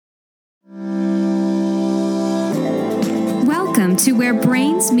Welcome to Where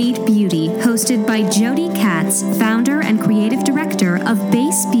Brains Meet Beauty, hosted by Jody Katz, founder and creative director of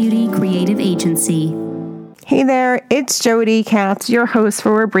Base Beauty Creative Agency. Hey there, it's Jody Katz, your host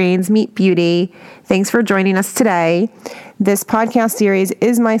for Where Brains Meet Beauty. Thanks for joining us today. This podcast series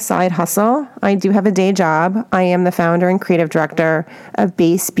is my side hustle. I do have a day job. I am the founder and creative director of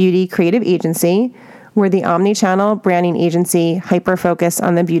Base Beauty Creative Agency. We're the omni-channel branding agency hyper-focused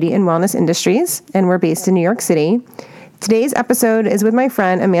on the beauty and wellness industries, and we're based in New York City. Today's episode is with my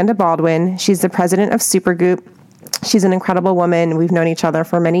friend Amanda Baldwin. She's the president of Supergoop. She's an incredible woman. We've known each other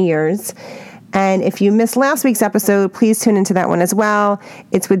for many years. And if you missed last week's episode, please tune into that one as well.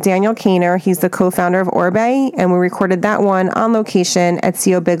 It's with Daniel Kaner. He's the co-founder of Orbe, and we recorded that one on location at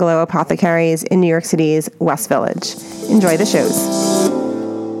C.O. Bigelow Apothecaries in New York City's West Village. Enjoy the shows.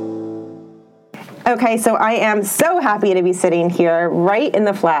 Okay, so I am so happy to be sitting here right in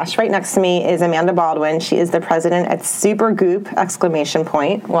the flesh. Right next to me is Amanda Baldwin. She is the president at Supergoop, exclamation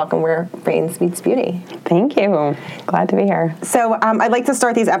point. Welcome where brains meets beauty. Thank you. Glad to be here. So I'd like to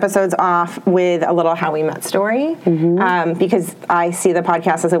start these episodes off with a little how we met story, because I see the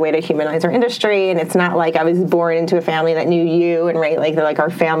podcast as a way to humanize our industry, and it's not like I was born into a family that knew you, and right, like they're like our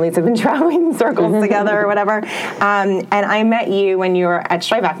families have been traveling in circles together or whatever. And I met you when you were at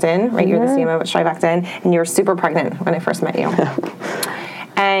Strivectin, right? You're the CMO at Strivectin. And you were super pregnant when I first met you.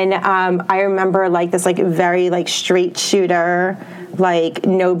 And I remember like this like very like straight shooter, like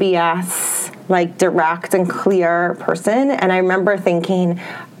no BS, like direct and clear person. And I remember thinking,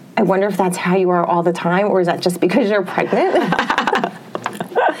 I wonder if that's how you are all the time, or is that just because you're pregnant?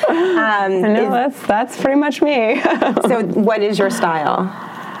 No, that's pretty much me. So what is your style?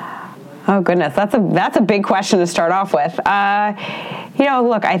 Oh goodness, that's a big question to start off with.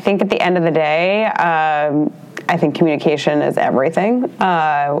 Look, I think at the end of the day, I think communication is everything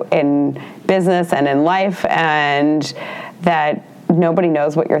in business and in life, and that nobody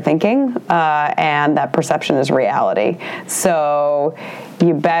knows what you're thinking, and that perception is reality. So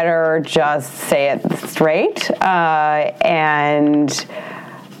you better just say it straight, and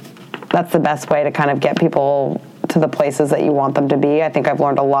that's the best way to kind of get people to the places that you want them to be. I think I've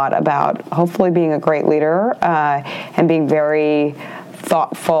learned a lot about hopefully being a great leader and being very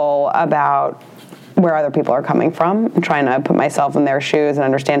thoughtful about where other people are coming from, and trying to put myself in their shoes and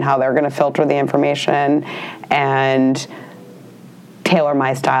understand how they're going to filter the information and tailor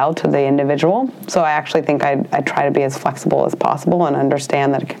my style to the individual. So I actually think I try to be as flexible as possible and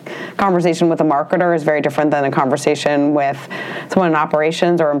understand that a conversation with a marketer is very different than a conversation with someone in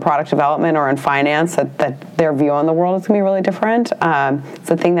operations or in product development or in finance, that their view on the world is going to be really different. It's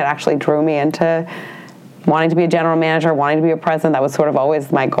the thing that actually drew me into wanting to be a general manager, wanting to be a president. That was sort of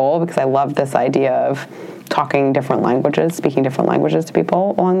always my goal, because I love this idea of talking different languages, speaking different languages to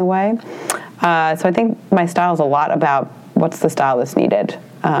people along the way. So I think my style is a lot about what's the style that's needed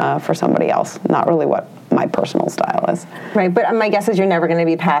for somebody else, not really what my personal style is. Right, but my guess is you're never going to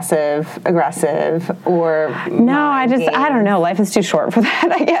be passive, aggressive, or no. I don't know. Life is too short for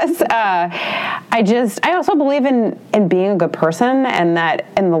that, I guess. I also believe in being a good person, and that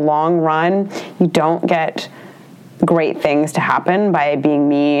in the long run, you don't get great things to happen by being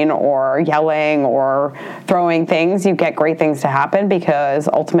mean or yelling or throwing things. You get great things to happen because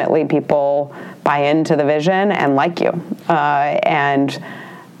ultimately people buy into the vision and like you. And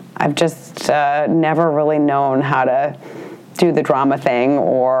I've just never really known how to do the drama thing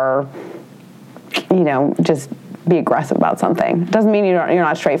or, just be aggressive about something. It doesn't mean you're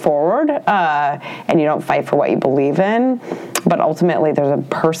not straightforward and you don't fight for what you believe in, but ultimately there's a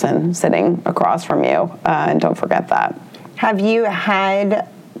person sitting across from you, and don't forget that. Have you had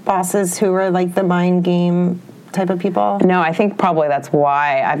bosses who were like the mind game type of people? No, I think probably that's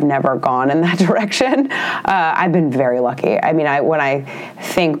why I've never gone in that direction. I've been very lucky. I mean, when I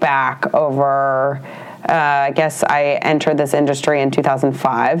think back over, I guess I entered this industry in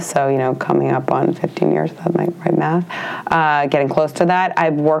 2005, so, coming up on 15 years, that's my right math, getting close to that.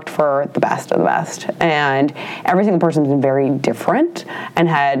 I've worked for the best of the best, and every single person's been very different and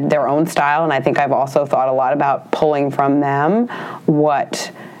had their own style, and I think I've also thought a lot about pulling from them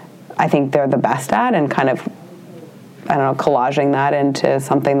what I think they're the best at, and kind of collaging that into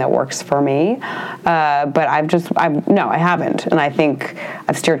something that works for me. But I haven't. And I think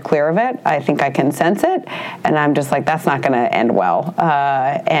I've steered clear of it. I think I can sense it. And I'm just like, that's not going to end well.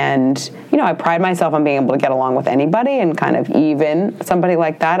 And I pride myself on being able to get along with anybody, and kind of even somebody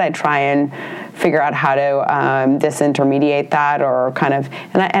like that, I try and figure out how to disintermediate that, or kind of,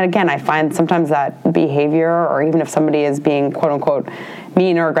 and again, I find sometimes that behavior, or even if somebody is being quote unquote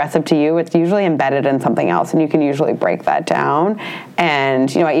mean or aggressive to you, it's usually embedded in something else, and you can usually break that down. And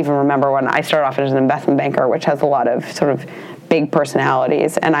I even remember when I started off as an investment banker, which has a lot of sort of big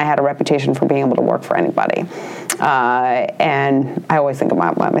personalities, and I had a reputation for being able to work for anybody. And I always think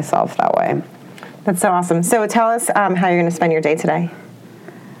about myself that way. That's so awesome. So tell us how you're going to spend your day today.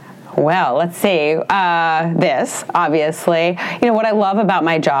 Well, let's see. This, obviously. What I love about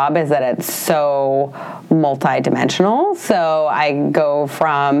my job is that it's so multi-dimensional. So I go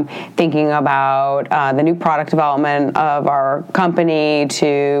from thinking about the new product development of our company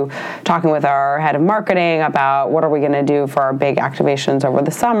to talking with our head of marketing about what are we going to do for our big activations over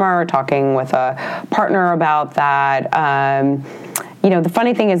the summer, talking with a partner about that. The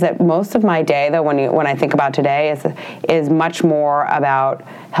funny thing is that most of my day, though, when I think about today, is much more about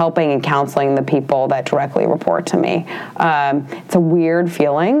helping and counseling the people that directly report to me. It's a weird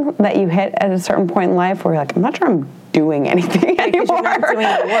feeling that you hit at a certain point in life where you're like, I'm not sure I'm doing anything anymore. You're not doing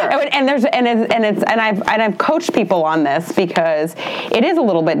the work. And I've coached people on this because it is a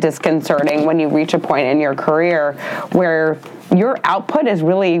little bit disconcerting when you reach a point in your career where your output is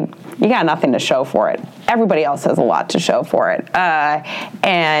really, you got nothing to show for it. Everybody else has a lot to show for it.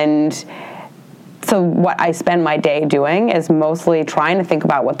 And so what I spend my day doing is mostly trying to think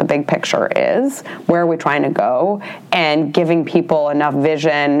about what the big picture is, where are we trying to go, and giving people enough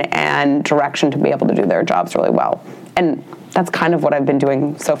vision and direction to be able to do their jobs really well. And that's kind of what I've been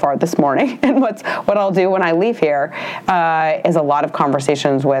doing so far this morning. And what I'll do when I leave here is a lot of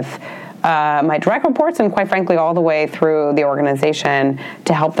conversations with my direct reports and, quite frankly, all the way through the organization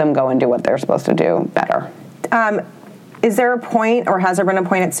to help them go and do what they're supposed to do better. Is there a point, or has there been a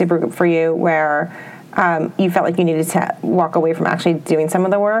point at Supergroup for you where you felt like you needed to walk away from actually doing some of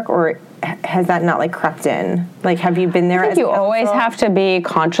the work, or has that not crept in? Have you been there? I think you always have to be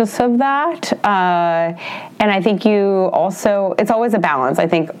conscious of that, and I think it's always a balance. I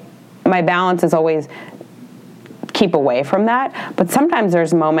think my balance is always keep away from that, but sometimes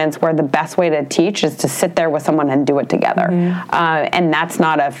there's moments where the best way to teach is to sit there with someone and do it together. And that's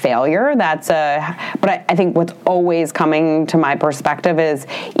not a failure, but I think what's always coming to my perspective is,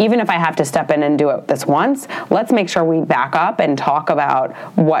 even if I have to step in and do it this once, let's make sure we back up and talk about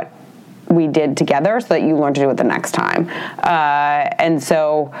what we did together so that you learn to do it the next time. And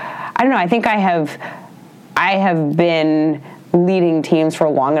so, I don't know, I think I have been leading teams for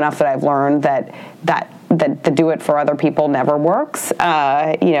long enough that I've learned that the do it for other people never works, is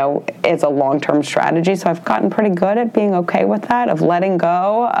a long-term strategy. So I've gotten pretty good at being okay with that, of letting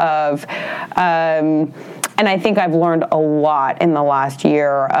go, and I think I've learned a lot in the last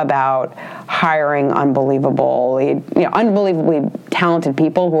year about hiring unbelievably talented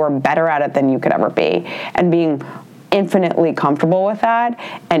people who are better at it than you could ever be, and being infinitely comfortable with that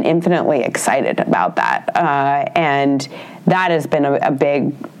and infinitely excited about that. And that has been a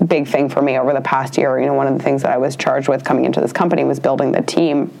big thing for me over the past year. One of the things that I was charged with coming into this company was building the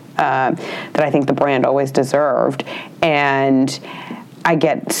team that I think the brand always deserved. And I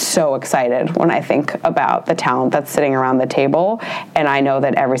get so excited when I think about the talent that's sitting around the table, and I know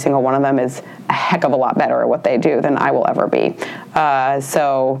that every single one of them is a heck of a lot better at what they do than I will ever be.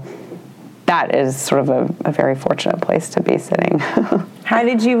 So that is sort of a very fortunate place to be sitting. How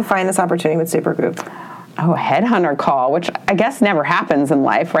did you find this opportunity with Supergroup? A headhunter call, which I guess never happens in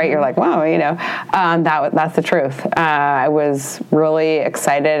life, right? You're like, wow, that's the truth. I was really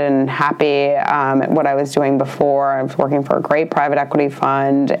excited and happy at what I was doing before. I was working for a great private equity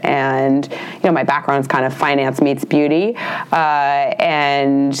fund, and my background is kind of finance meets beauty.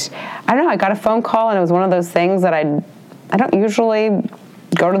 And I don't know, I got a phone call, and it was one of those things that I don't usually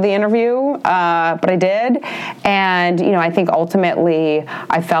go to the interview, but I did. And I think ultimately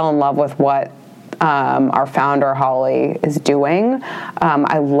I fell in love with what our founder, Holly, is doing.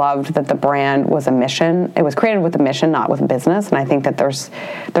 I loved that the brand was a mission. It was created with a mission, not with a business. And I think that there's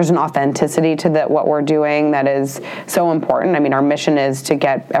an authenticity to what we're doing that is so important. I mean, our mission is to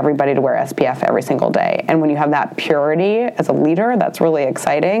get everybody to wear SPF every single day. And when you have that purity as a leader, that's really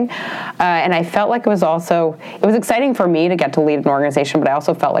exciting. And I felt like it was exciting for me to get to lead an organization, but I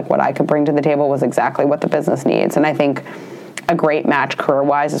also felt like what I could bring to the table was exactly what the business needs. And I think a great match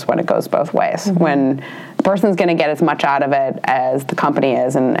career-wise is when it goes both ways, when the person's going to get as much out of it as the company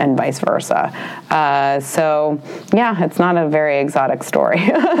is, and vice versa. So, yeah, it's not a very exotic story.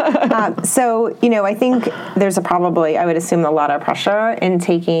 So, I think there's I would assume, a lot of pressure in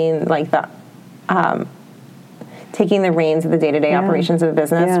taking taking the reins of the day-to-day operations of the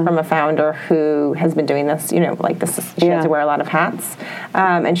business from a founder who has been doing this, she has to wear a lot of hats,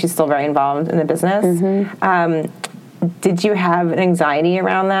 and she's still very involved in the business. Did you have an anxiety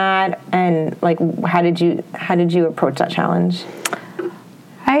around that, and how did you approach that challenge?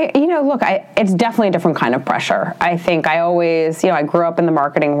 It's definitely a different kind of pressure. I think I always, I grew up in the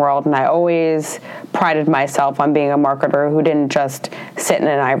marketing world, and I always prided myself on being a marketer who didn't just sit in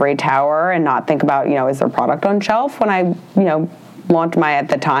an ivory tower and not think about, is there product on shelf when I, launched my, at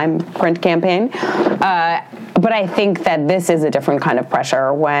the time, print campaign. But I think that this is a different kind of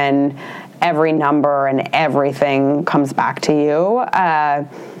pressure when every number and everything comes back to you.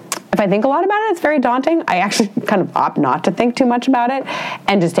 If I think a lot about it, it's very daunting. I actually kind of opt not to think too much about it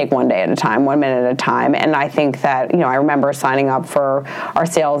and just take one day at a time, 1 minute at a time. And I think that, I remember signing up for our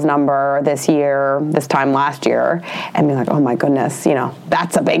sales number this time last year, and being like, oh my goodness,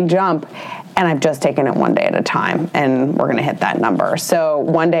 that's a big jump. And I've just taken it one day at a time, and we're going to hit that number. So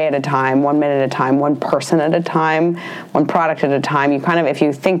 1 day at a time, 1 minute at a time, one person at a time, one product at a time. You kind of, if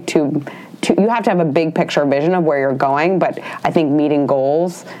you think you have to have a big picture vision of where you're going, but I think meeting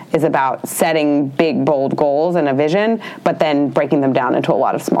goals is about setting big, bold goals and a vision, but then breaking them down into a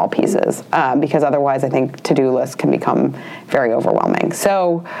lot of small pieces, because otherwise I think to-do lists can become very overwhelming.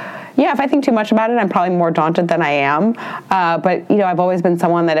 So if I think too much about it, I'm probably more daunted than I am. But, I've always been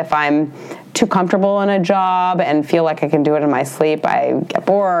someone that if I'm too comfortable in a job and feel like I can do it in my sleep, I get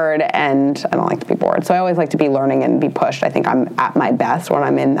bored, and I don't like to be bored. So I always like to be learning and be pushed. I think I'm at my best when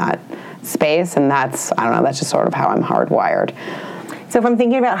I'm in that space, and that's just sort of how I'm hardwired. So if I'm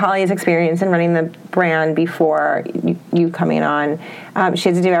thinking about Holly's experience in running the brand before you coming on, she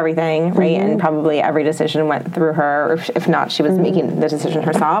had to do everything, right? And probably every decision went through her, or if not, she was making the decision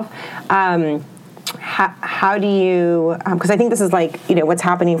herself. How do you, because I think this is like, what's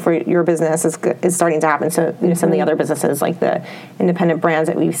happening for your business is starting to happen. So, some of the other businesses, like the independent brands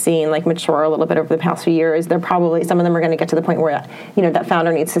that we've seen, like mature a little bit over the past few years, they're probably, some of them are going to get to the point where, that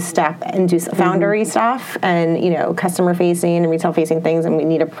founder needs to step and do foundery stuff and, customer facing and retail facing things. And we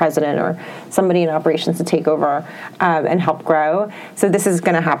need a president or somebody in operations to take over and help grow. So this is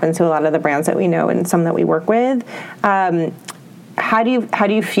going to happen to a lot of the brands that we know and some that we work with. How do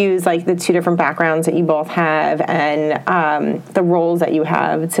you fuse like the two different backgrounds that you both have and the roles that you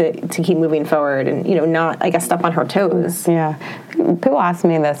have to keep moving forward and not, I guess, step on her toes? Yeah, people ask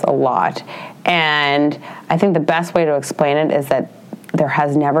me this a lot, and I think the best way to explain it is that there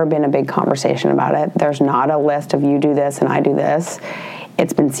has never been a big conversation about it. There's not a list of you do this and I do this.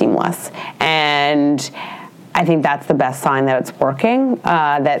 It's been seamless, and I think that's the best sign that it's working.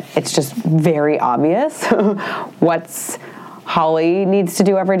 That it's just very obvious what's Holly needs to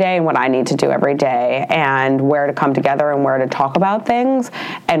do every day and what I need to do every day, and where to come together and where to talk about things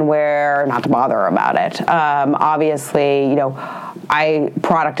and where not to bother about it. Obviously,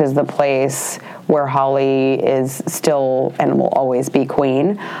 product is the place where Holly is still and will always be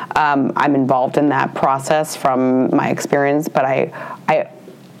queen. I'm involved in that process from my experience, but I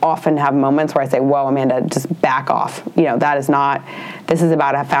often have moments where I say, whoa, Amanda, just back off. This is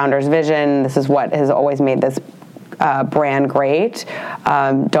about a founder's vision. This is what has always made this brand great.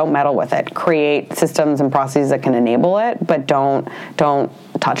 Don't meddle with it. Create systems and processes that can enable it, but don't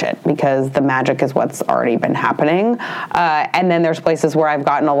touch it, because the magic is what's already been happening. And then there's places where I've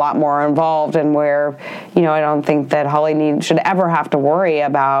gotten a lot more involved and where, I don't think that Holly should ever have to worry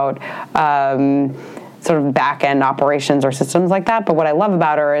about sort of back-end operations or systems like that. But what I love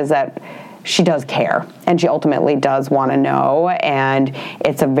about her is that she does care, and she ultimately does want to know, and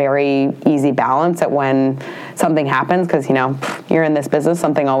it's a very easy balance that when something happens, because you're in this business,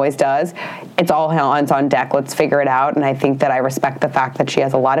 something always does, it's all hands on deck, let's figure it out. And I think that I respect the fact that she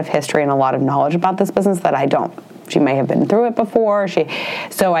has a lot of history and a lot of knowledge about this business that I don't. She may have been through it before.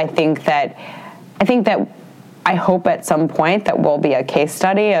 So I think that I hope at some point that will be a case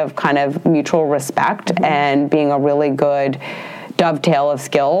study of kind of mutual respect and being a really good dovetail of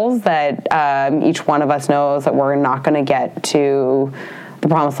skills that each one of us knows that we're not going to get to the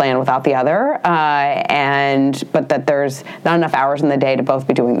promised land without the other, but that there's not enough hours in the day to both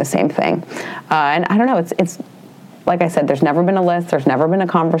be doing the same thing. And I don't know, it's like I said, there's never been a list, there's never been a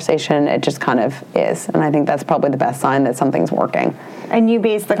conversation, it just kind of is. And I think that's probably the best sign that something's working. And you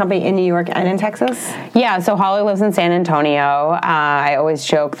based the company in New York and in Texas? Yeah, so Holly lives in San Antonio. I always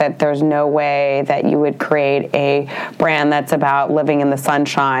joke that there's no way that you would create a brand that's about living in the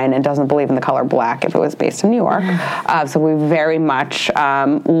sunshine and doesn't believe in the color black if it was based in New York. So we very much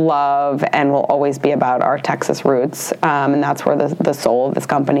love and will always be about our Texas roots, and that's where the soul of this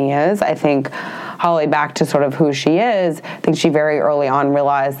company is. I think Holly back to sort of who she is, I think she very early on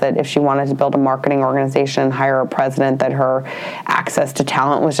realized that if she wanted to build a marketing organization, hire a president, that her access to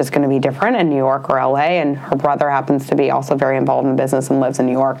talent was just going to be different in New York or LA. And her brother happens to be also very involved in business and lives in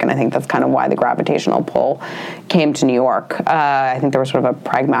New York. And I think that's kind of why the gravitational pull came to New York. I think there was sort of a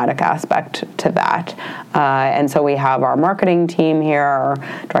pragmatic aspect to that. And so we have our marketing team here, our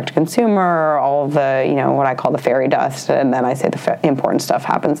direct-to-consumer, all of the, what I call the fairy dust, and then I say the important stuff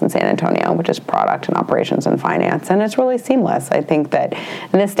happens in San Antonio, which is product and operations and finance, and it's really seamless. I think that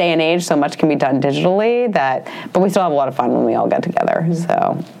in this day and age, so much can be done digitally, but we still have a lot of fun when we all get together,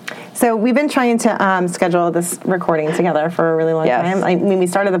 So we've been trying to schedule this recording together for a really long time. I mean, we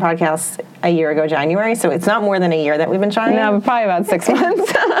started the podcast a year ago, January, so it's not more than a year that we've been trying. No, probably about 6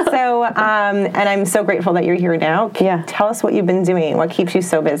 months. So, and I'm so grateful that you're here now. Yeah. Tell us what you've been doing. What keeps you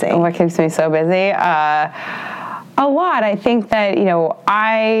so busy? What keeps me so busy? A lot. I think that,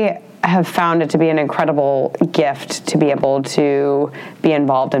 I have found it to be an incredible gift to be able to be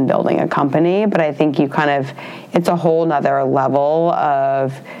involved in building a company, but I think it's a whole nother level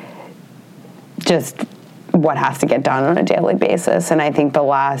of just what has to get done on a daily basis. And I think the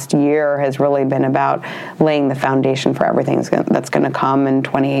last year has really been about laying the foundation for everything that's going to come in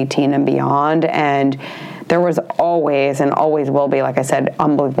 2018 and beyond. And there was always and always will be, like I said,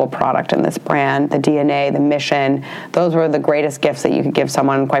 unbelievable product in this brand, the DNA, the mission. Those were the greatest gifts that you could give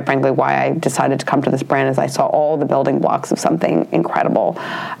someone. Quite frankly, why I decided to come to this brand is I saw all the building blocks of something incredible.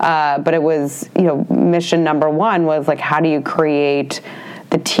 But it was, mission number one was like, how do you create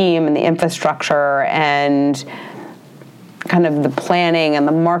the team and the infrastructure and kind of the planning and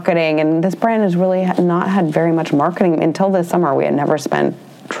the marketing. And this brand has really not had very much marketing. Until this summer, we had never spent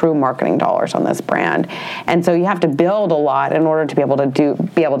true marketing dollars on this brand. And so you have to build a lot in order to be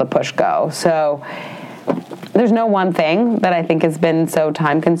able to push go. So there's no one thing that I think has been so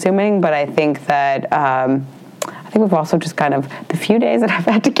time consuming, but I think that I think we've also just kind of, the few days that I've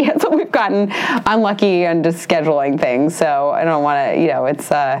had to cancel, we've gotten unlucky and just scheduling things. So I don't want to, it's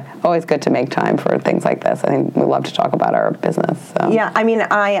always good to make time for things like this. I think we love to talk about our business. So. Yeah, I mean,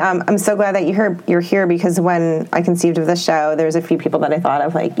 I'm so glad that you're here, because when I conceived of this show, there's a few people that I thought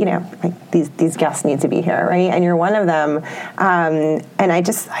of, like these guests need to be here, right? And you're one of them. And I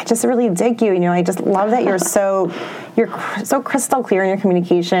just really dig you. I just love that you're so crystal clear in your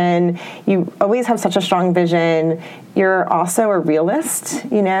communication. You always have such a strong vision. You're also a realist,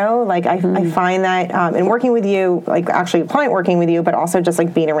 I find that in working with you, like actually client working with you, but also just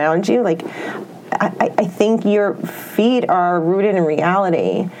like being around you, like I think your feet are rooted in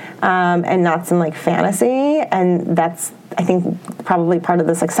reality and not some like fantasy. And that's, I think, probably part of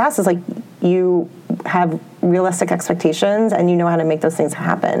the success is like you have realistic expectations and you know how to make those things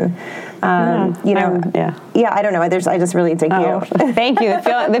happen. I don't know. I just really dig you. Thank you.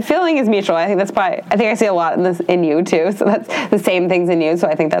 The feeling is mutual. I think I see a lot in you too. So that's the same things in you. So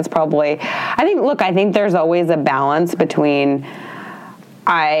I think that's probably, I think there's always a balance between,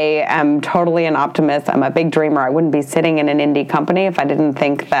 I am totally an optimist. I'm a big dreamer. I wouldn't be sitting in an indie company if I didn't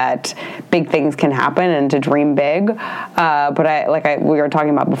think that big things can happen and to dream big. But we were talking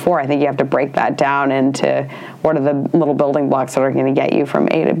about before, I think you have to break that down into what are the little building blocks that are going to get you from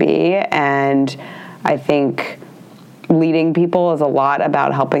A to B. And I think leading people is a lot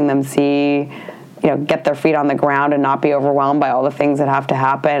about helping them see, get their feet on the ground and not be overwhelmed by all the things that have to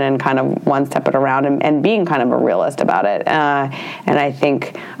happen, and kind of one step it around and being kind of a realist about it. And I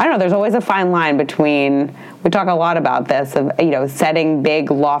think, there's always a fine line between, we talk a lot about this, of, setting big,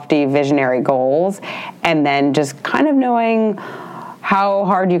 lofty, visionary goals, and then just kind of knowing how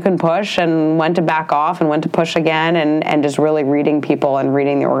hard you can push and when to back off and when to push again, and just really reading people and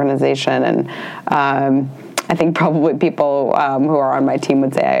reading the organization. And I think probably people who are on my team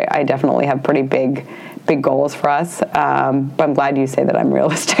would say I definitely have pretty big goals for us. But I'm glad you say that I'm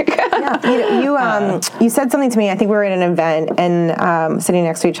realistic. Yeah, you said something to me. I think we were at an event and sitting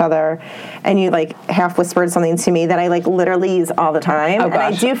next to each other, and you like half whispered something to me that I like literally use all the time. Oh, gosh. And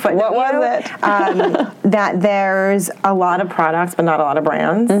I do footnote What was it? That there's a lot of products, but not a lot of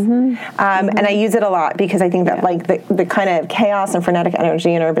brands. And I use it a lot because I think that like the kind of chaos and frenetic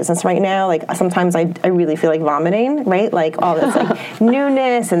energy in our business right now, like sometimes I really feel like vomiting, right? Like all this like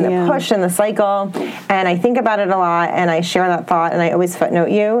newness and the push and the cycle. And I think about it a lot, and I share that thought, and I always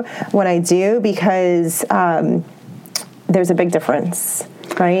footnote you when I do, because there's a big difference,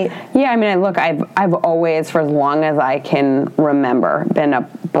 right? Yeah, I mean, look, I've always, for as long as I can remember, been a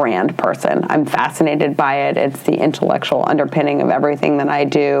brand person. I'm fascinated by it. It's the intellectual underpinning of everything that I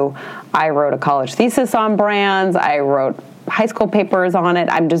do. I wrote a college thesis on brands. I wrote high school papers on it.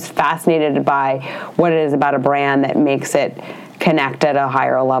 I'm just fascinated by what it is about a brand that makes it connect at a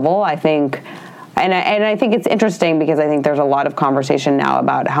higher level. I think And I think it's interesting because I think there's a lot of conversation now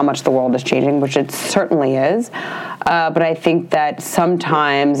about how much the world is changing, which it certainly is. But I think that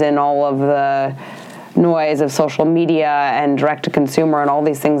sometimes in all of the noise of social media and direct-to-consumer and all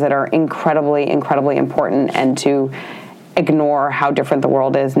these things that are incredibly, incredibly important, and to ignore how different the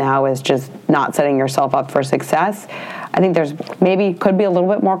world is now is just not setting yourself up for success. I think there's maybe could be a little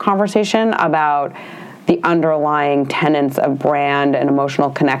bit more conversation about the underlying tenets of brand and emotional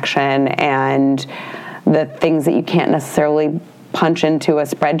connection and the things that you can't necessarily punch into a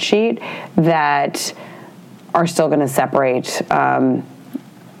spreadsheet that are still going to separate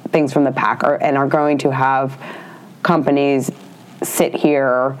things from the pack, and are going to have companies sit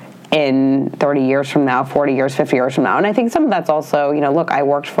here in 30 years from now, 40 years, 50 years from now. And I think some of that's also, look, I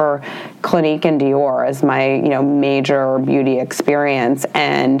worked for Clinique and Dior as my, major beauty experience.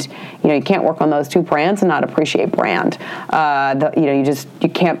 And, you can't work on those two brands and not appreciate brand. You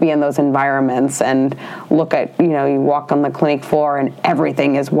can't be in those environments and look at, you walk on the Clinique floor and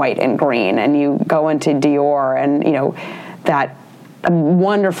everything is white and green. And you go into Dior and, that a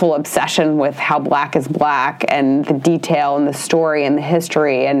wonderful obsession with how black is black and the detail and the story and the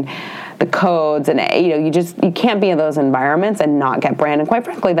history and the codes, and you can't be in those environments and not get brand. And quite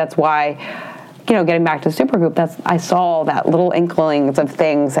frankly, that's why, getting back to Supergoop, I saw that little inklings of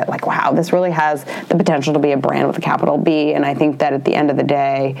things that like, wow, this really has the potential to be a brand with a capital B. And I think that at the end of the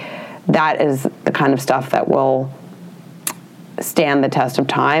day, that is the kind of stuff that will stand the test of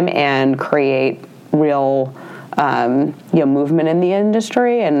time and create real movement in the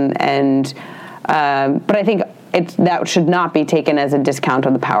industry, but I think that should not be taken as a discount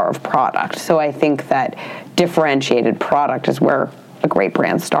of the power of product. So I think that differentiated product is where a great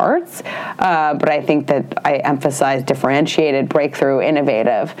brand starts, but I think that I emphasize differentiated, breakthrough,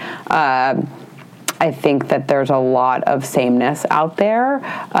 innovative. I think that there's a lot of sameness out there,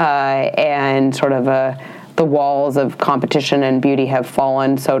 and sort of the walls of competition and beauty have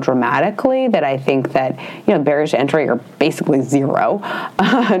fallen so dramatically that I think that, barriers to entry are basically zero.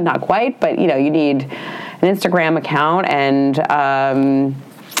 Not quite, but, you need an Instagram account and,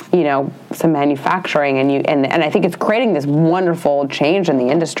 some manufacturing, and I think it's creating this wonderful change in the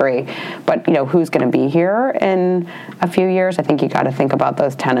industry. But, who's going to be here in a few years? I think you got to think about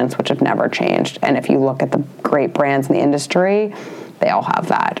those tenets, which have never changed. And if you look at the great brands in the industry, they all have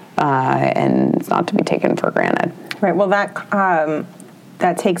that, and it's not to be taken for granted. Right. Well,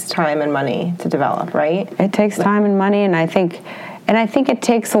 that takes time and money to develop, right? It takes time and money, and I think it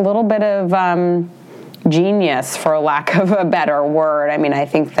takes a little bit of genius, for lack of a better word. I mean, I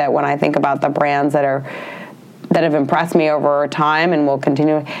think that when I think about the brands that have impressed me over time and will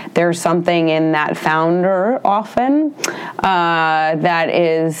continue, there's something in that founder often that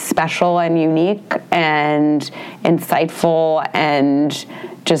is special and unique and insightful, and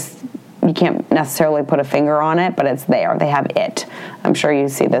just, you can't necessarily put a finger on it, but it's there. They have it. I'm sure you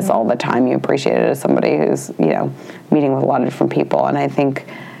see this all the time. You appreciate it as somebody who's, meeting with a lot of different people, and I think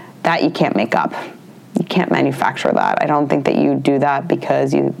that you can't make up. You can't manufacture that. I don't think that you do that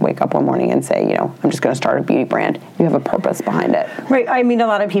because you wake up one morning and say, I'm just going to start a beauty brand. You have a purpose behind it. Right. I mean, a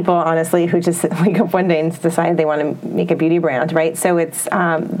lot of people, honestly, who just wake up one day and decide they want to make a beauty brand, right? So it's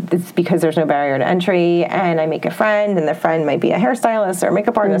because there's no barrier to entry, and I make a friend, and the friend might be a hairstylist or a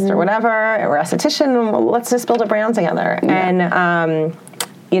makeup artist or whatever, or esthetician. Well, let's just build a brand together. Yeah. And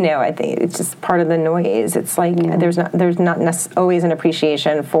I think it's just part of the noise. It's like there's not always an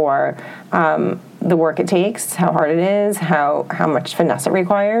appreciation for the work it takes, how hard it is, how much finesse it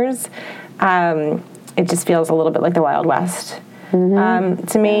requires. It just feels a little bit like the Wild West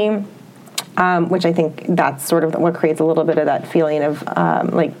to me, which I think that's sort of what creates a little bit of that feeling of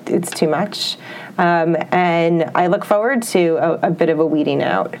like it's too much. And I look forward to a bit of a weeding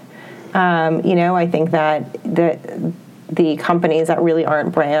out. I think that the companies that really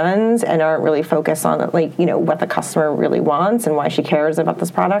aren't brands and aren't really focused on what the customer really wants and why she cares about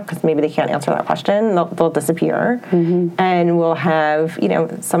this product, because maybe they can't answer that question, they'll disappear. And we'll have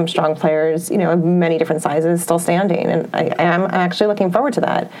some strong players of many different sizes still standing, and I am actually looking forward to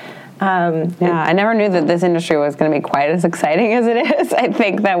that. I never knew that this industry was going to be quite as exciting as it is. I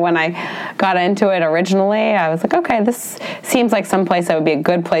think that when I got into it originally, I was like, okay, this seems like some place that would be a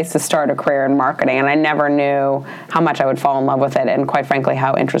good place to start a career in marketing, and I never knew how much I would fall in love with it, and quite frankly,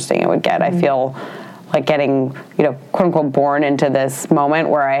 how interesting it would get. I feel like getting, quote unquote, born into this moment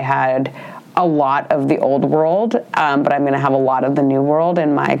where I had a lot of the old world, but I'm going to have a lot of the new world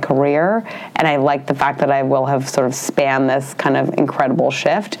in my career, and I like the fact that I will have sort of spanned this kind of incredible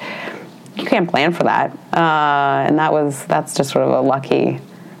shift. You can't plan for that, and that's just sort of a lucky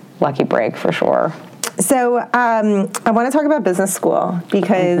break for sure. So I want to talk about business school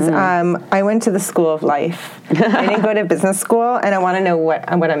because I went to the school of life. I didn't go to business school, and I want to know what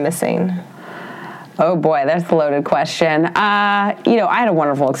I'm missing. Oh boy, that's a loaded question. I had a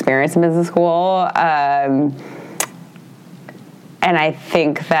wonderful experience in business school. And I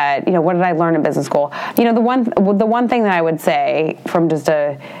think that, what did I learn in business school? The one thing that I would say from just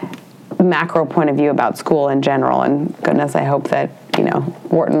a macro point of view about school in general, and goodness, I hope that,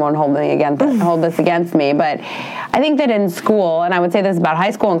 Wharton won't hold this against me, but I think that in school, and I would say this about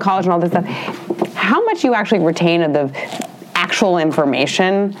high school and college and all this stuff, how much you actually retain of the actual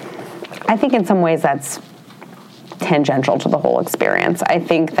information, I think in some ways that's tangential to the whole experience. I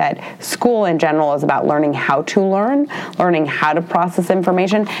think that school in general is about learning how to learn how to process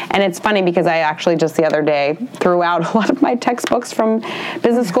information. And it's funny because I actually just the other day threw out a lot of my textbooks from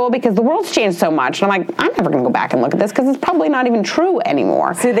business school because the world's changed so much. And I'm like, I'm never going to go back and look at this because it's probably not even true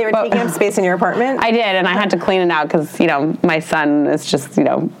anymore. So they were taking up space in your apartment? I did, and I had to clean it out because, my son is just,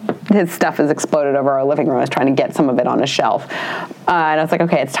 his stuff has exploded over our living room. I was trying to get some of it on a shelf. And I was like,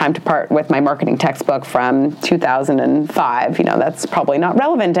 okay, it's time to part with my marketing textbook from 2005. That's probably not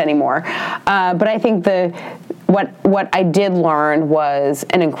relevant anymore. But I think what I did learn was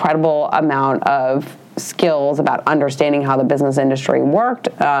an incredible amount of skills about understanding how the business industry worked.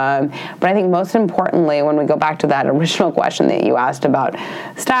 But I think most importantly, when we go back to that original question that you asked about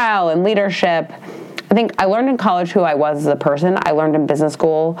style and leadership, I think I learned in college who I was as a person. I learned in business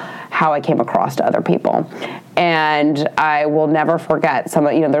school how I came across to other people. And I will never forget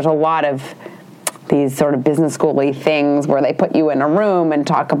there's a lot of these sort of business school-y things where they put you in a room and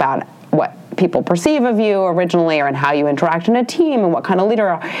talk about what people perceive of you originally and how you interact in a team and what kind of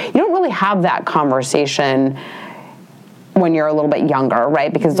leader. You don't really have that conversation when you're a little bit younger,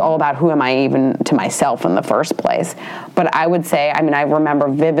 right? Because it's all about who am I even to myself in the first place. But I would say, I remember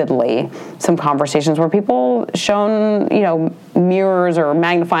vividly some conversations where people shone, mirrors or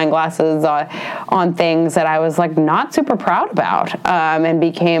magnifying glasses on things that I was like not super proud about, and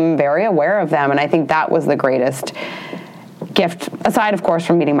became very aware of them. And I think that was the greatest gift, aside of course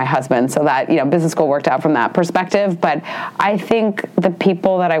from meeting my husband, so that business school worked out from that perspective. But I think the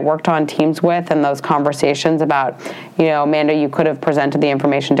people that I worked on teams with and those conversations about, Amanda, you could have presented the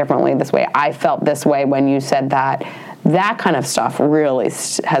information differently this way, I felt this way when you said that kind of stuff really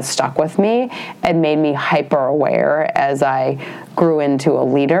has stuck with me and made me hyper aware as I grew into a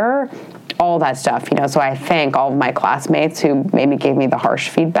leader. All that stuff, so I thank all of my classmates who maybe gave me the harsh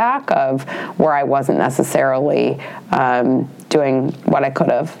feedback of where I wasn't necessarily doing what I could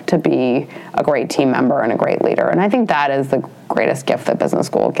have to be a great team member and a great leader. And I think that is the greatest gift that business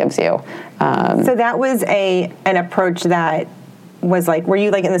school gives you. So that was an approach that was like, were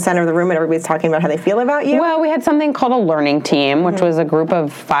you like in the center of the room and everybody's talking about how they feel about you? Well, we had something called a learning team, which was a group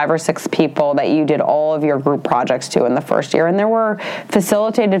of 5 or 6 people that you did all of your group projects to in the first year. And there were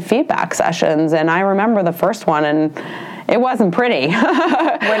facilitated feedback sessions. And I remember the first one, and it wasn't pretty.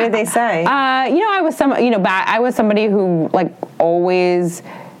 What did they say? I was somebody who like always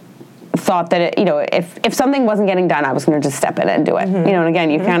thought that if something wasn't getting done, I was going to just step in and do it. And again,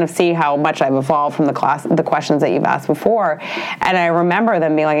 you kind of see how much I've evolved from the questions that you've asked before. And I remember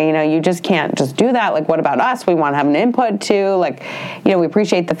them being like, you just can't just do that. Like, what about us? We want to have an input too. Like, we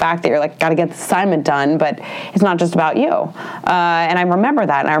appreciate the fact that you're like, got to get the assignment done, but it's not just about you. And I remember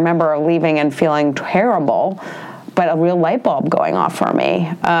that. And I remember leaving and feeling terrible, but a real light bulb going off for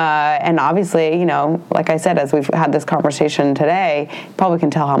me. And obviously, like I said, as we've had this conversation today, you probably can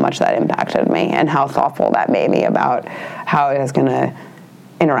tell how much that impacted me and how thoughtful that made me about how I was going to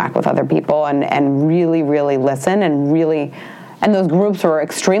interact with other people and really, really listen and those groups were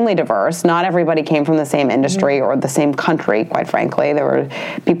extremely diverse. Not everybody came from the same industry or the same country, quite frankly. There were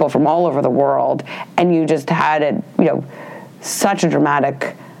people from all over the world, and you just had such a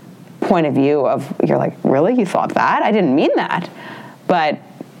dramatic point of view of, you're like, really? You thought that? I didn't mean that. But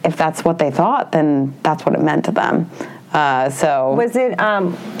if that's what they thought, then that's what it meant to them. So was it,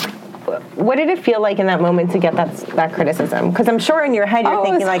 what did it feel like in that moment to get that criticism? Because I'm sure in your head you're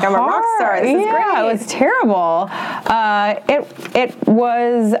thinking like, I'm a rock star, this is great. Yeah, it was terrible. It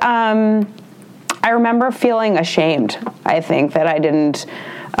was, I remember feeling ashamed, I think, that I didn't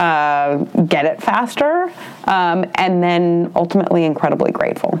get it faster, and then ultimately incredibly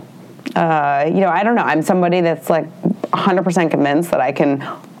grateful. I don't know. I'm somebody that's like 100% convinced that I can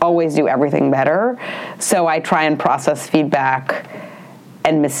always do everything better. So I try and process feedback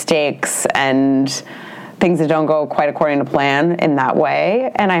and mistakes and things that don't go quite according to plan in that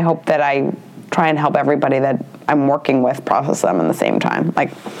way. And I hope that I try and help everybody that I'm working with process them in the same time.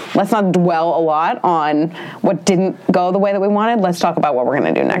 Like, let's not dwell a lot on what didn't go the way that we wanted. Let's talk about what we're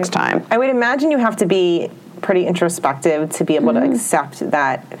going to do next time. I would imagine you have to be pretty introspective to be able to accept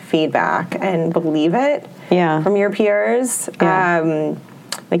that feedback and believe it from your peers. Yeah.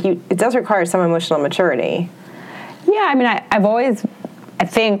 It does require some emotional maturity. Yeah, I mean, I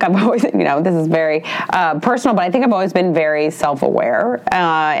think I've always, this is very personal, but I think I've always been very self-aware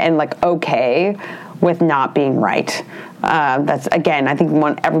and like okay with not being right. That's, again, I think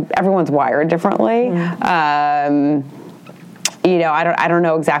everyone's wired differently. I don't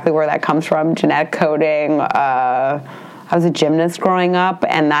know exactly where that comes from. Genetic coding. I was a gymnast growing up,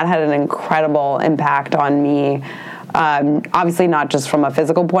 and that had an incredible impact on me. Obviously not just from a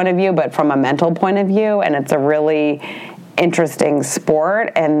physical point of view, but from a mental point of view. And it's a really interesting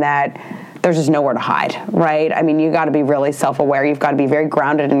sport, and that there's just nowhere to hide, right? I mean, you got to be really self-aware. You've got to be very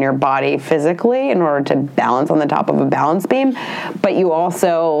grounded in your body physically in order to balance on the top of a balance beam. But you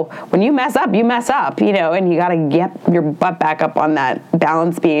also, when you mess up, and you got to get your butt back up on that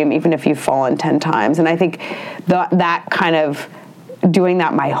balance beam, even if you've fallen 10 times. And I think that kind of doing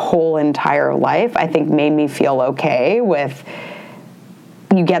that my whole entire life, I think made me feel okay with,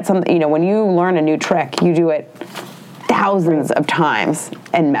 you get something, when you learn a new trick, you do it thousands of times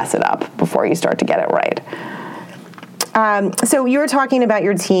and mess it up before you start to get it right. So you were talking about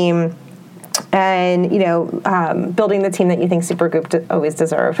your team and, building the team that you think Supergroup always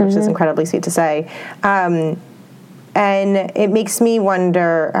deserved, which is incredibly sweet to say. And it makes me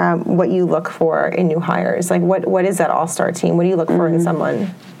wonder what you look for in new hires. Like, what is that all-star team? What do you look for in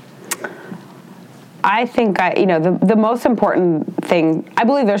someone? I think, the most important thing, I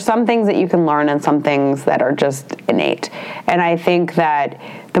believe there's some things that you can learn and some things that are just innate. And I think that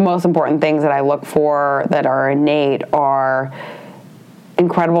the most important things that I look for that are innate are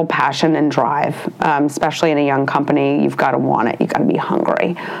incredible passion and drive, especially in a young company. You've got to want it. You've got to be hungry.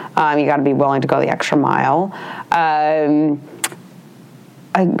 You got to be willing to go the extra mile.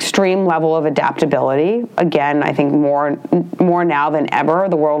 Extreme level of adaptability. Again, I think more now than ever,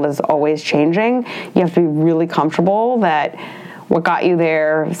 the world is always changing. You have to be really comfortable that what got you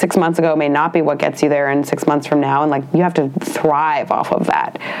there 6 months ago may not be what gets you there in 6 months from now, and like you have to thrive off of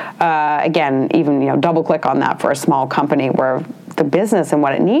that. Again, even double click on that for a small company where the business and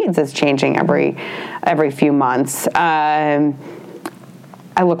what it needs is changing every few months.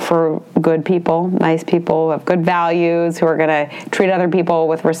 I look for good people, nice people who have good values, who are going to treat other people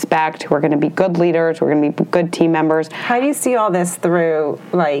with respect, who are going to be good leaders, who are going to be good team members. How do you see all this through,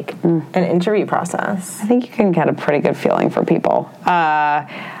 an interview process? I think you can get a pretty good feeling for people. I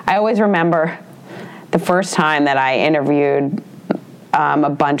always remember the first time that I interviewed a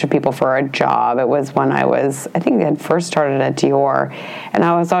bunch of people for a job. It was when I think I had first started at Dior, and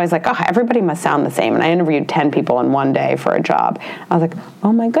I was always like, oh, everybody must sound the same. And I interviewed 10 people in one day for a job. I was like,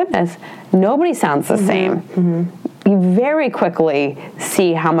 oh my goodness, nobody sounds the same. You very quickly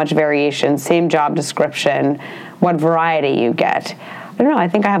see how much variation, same job description, what variety you get. I don't know, I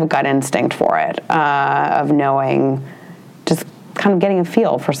think I have a gut instinct for it, of knowing, just kind of getting a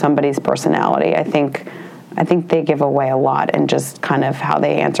feel for somebody's personality. I think they give away a lot in just kind of how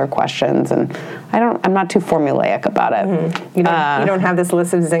they answer questions, and I'm not too formulaic about it. You don't have this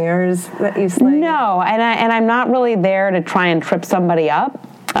list of zingers that you sling? No, and I'm not really there to try and trip somebody up.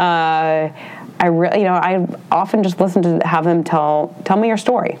 I often just listen to have them tell me your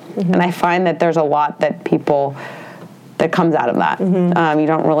story, and I find that there's a lot that comes out of that. You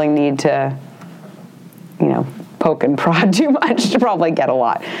don't really need to, poke and prod too much to probably get a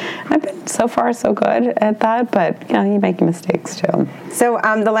lot. I've been so far so good at that, but you make mistakes too. So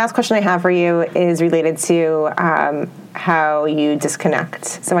the last question I have for you is related to how you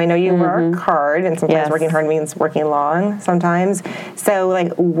disconnect. So I know you work hard, and sometimes working hard means working long sometimes. So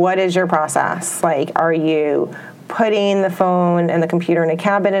what is your process? Are you putting the phone and the computer in a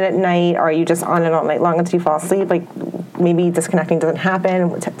cabinet at night? Are you just on it all night long until you fall asleep? Maybe disconnecting doesn't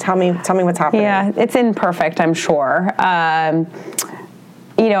happen. Tell me what's happening. Yeah, it's imperfect, I'm sure. I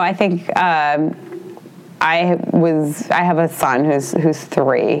think I have a son who's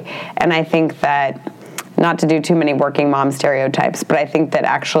 3, and I think that, not to do too many working mom stereotypes, but I think that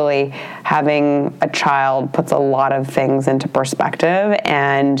actually having a child puts a lot of things into perspective,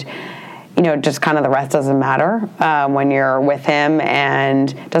 and just kind of the rest doesn't matter when you're with him,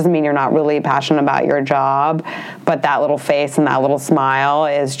 and doesn't mean you're not really passionate about your job, but that little face and that little smile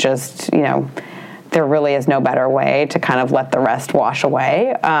is just, there really is no better way to kind of let the rest wash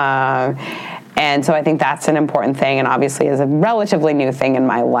away. And so I think that's an important thing, and obviously is a relatively new thing in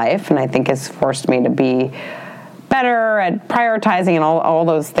my life, and I think has forced me to be better at prioritizing and all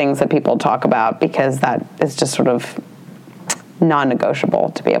those things that people talk about, because that is just sort of non-negotiable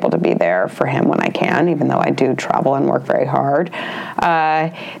to be able to be there for him when I can, even though I do travel and work very hard.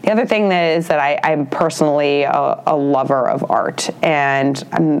 The other thing is that I'm personally a lover of art, and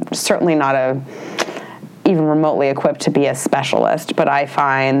I'm certainly not even remotely equipped to be a specialist, but I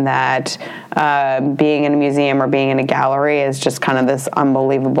find that being in a museum or being in a gallery is just kind of this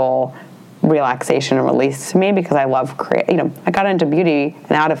unbelievable relaxation and release to me, because I love I got into beauty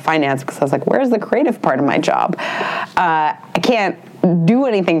and out of finance because I was like, where's the creative part of my job? I can't do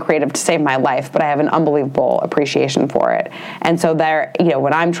anything creative to save my life, but I have an unbelievable appreciation for it. And so there,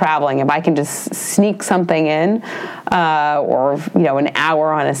 when I'm traveling, if I can just sneak something in, or an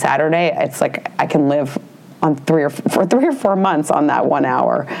hour on a Saturday, it's like I can live on 3 or 4 months on that 1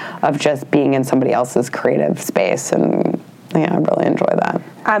 hour of just being in somebody else's creative space. And I really enjoy that.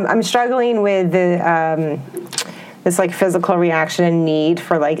 I'm struggling with this like physical reaction and need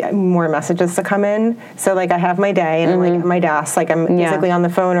for like more messages to come in. So like I have my day and I'm like at my desk, like I'm physically on the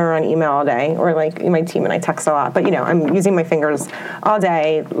phone or on email all day, or like my team and I text a lot, but I'm using my fingers all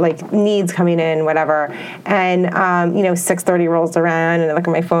day, like needs coming in, whatever. And 6:30 rolls around and I look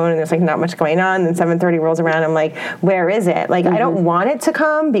at my phone and there's like not much going on. Then 7:30 rolls around, I'm like, where is it? Like I don't want it to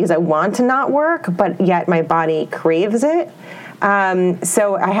come because I want to not work, but yet my body craves it.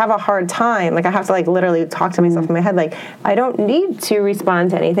 So I have a hard time. Like I have to like literally talk to myself in my head. Like I don't need to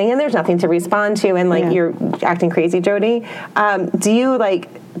respond to anything, and there's nothing to respond to. And like you're acting crazy, Jody. Do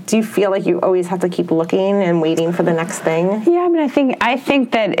you feel like you always have to keep looking and waiting for the next thing? Yeah, I mean, I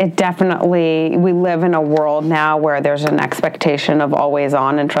think that it definitely, we live in a world now where there's an expectation of always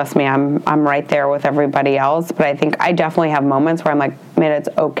on, and trust me, I'm right there with everybody else. But I think I definitely have moments where I'm like, man, it's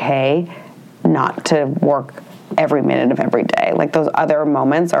okay not to work every minute of every day. Like those other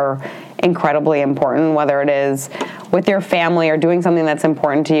moments are incredibly important, whether it is with your family or doing something that's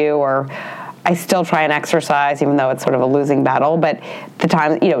important to you, or I still try and exercise, even though it's sort of a losing battle, but the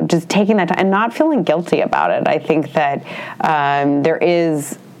time, just taking that time and not feeling guilty about it. I think that there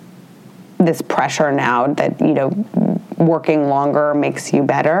is this pressure now that, working longer makes you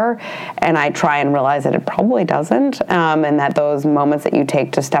better, and I try and realize that it probably doesn't, and that those moments that you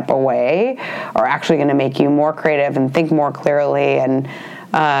take to step away are actually going to make you more creative and think more clearly. And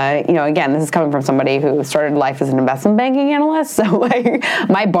again, this is coming from somebody who started life as an investment banking analyst, so like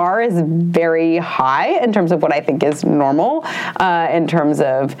my bar is very high in terms of what I think is normal in terms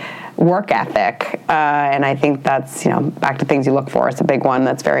of work ethic, and I think that's back to things you look for. It's a big one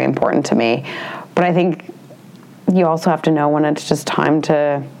that's very important to me, but I think you also have to know when it's just time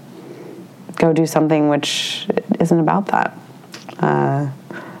to go do something which isn't about that. Or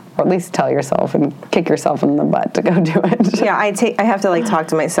at least tell yourself and kick yourself in the butt to go do it. Yeah, I have to like talk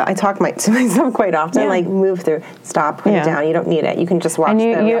to myself. I talk to myself quite often. Like move through, stop, put it down. You don't need it. You can just watch.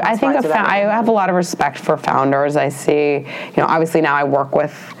 And I think I have a lot of respect for founders. I see, obviously now I work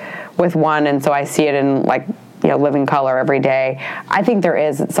with one, and so I see it in like living color every day. I think there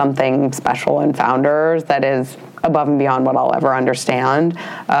is something special in founders that is above and beyond what I'll ever understand.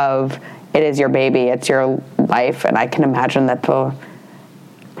 Of it is your baby, it's your life, and I can imagine that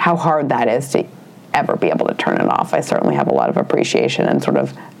how hard that is to ever be able to turn it off. I certainly have a lot of appreciation and sort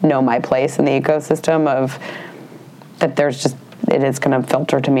of know my place in the ecosystem of that. It is going to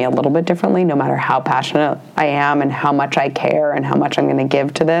filter to me a little bit differently, no matter how passionate I am and how much I care and how much I'm going to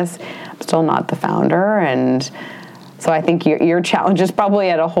give to this. I'm still not the founder, and so I think your challenge is probably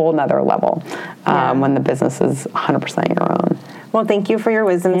at a whole nother level when the business is 100% your own. Well, thank you for your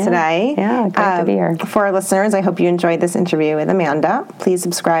wisdom today. Yeah, great to be here. For our listeners, I hope you enjoyed this interview with Amanda. Please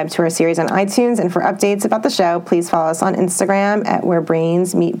subscribe to our series on iTunes, and for updates about the show, please follow us on Instagram at Where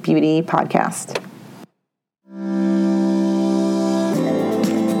Brains Meet Beauty Podcast.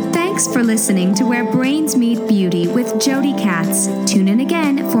 Thanks for listening to Where Brains Meet Beauty with Jody Katz. Tune in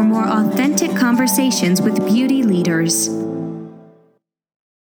again for more authentic conversations with beauty leaders.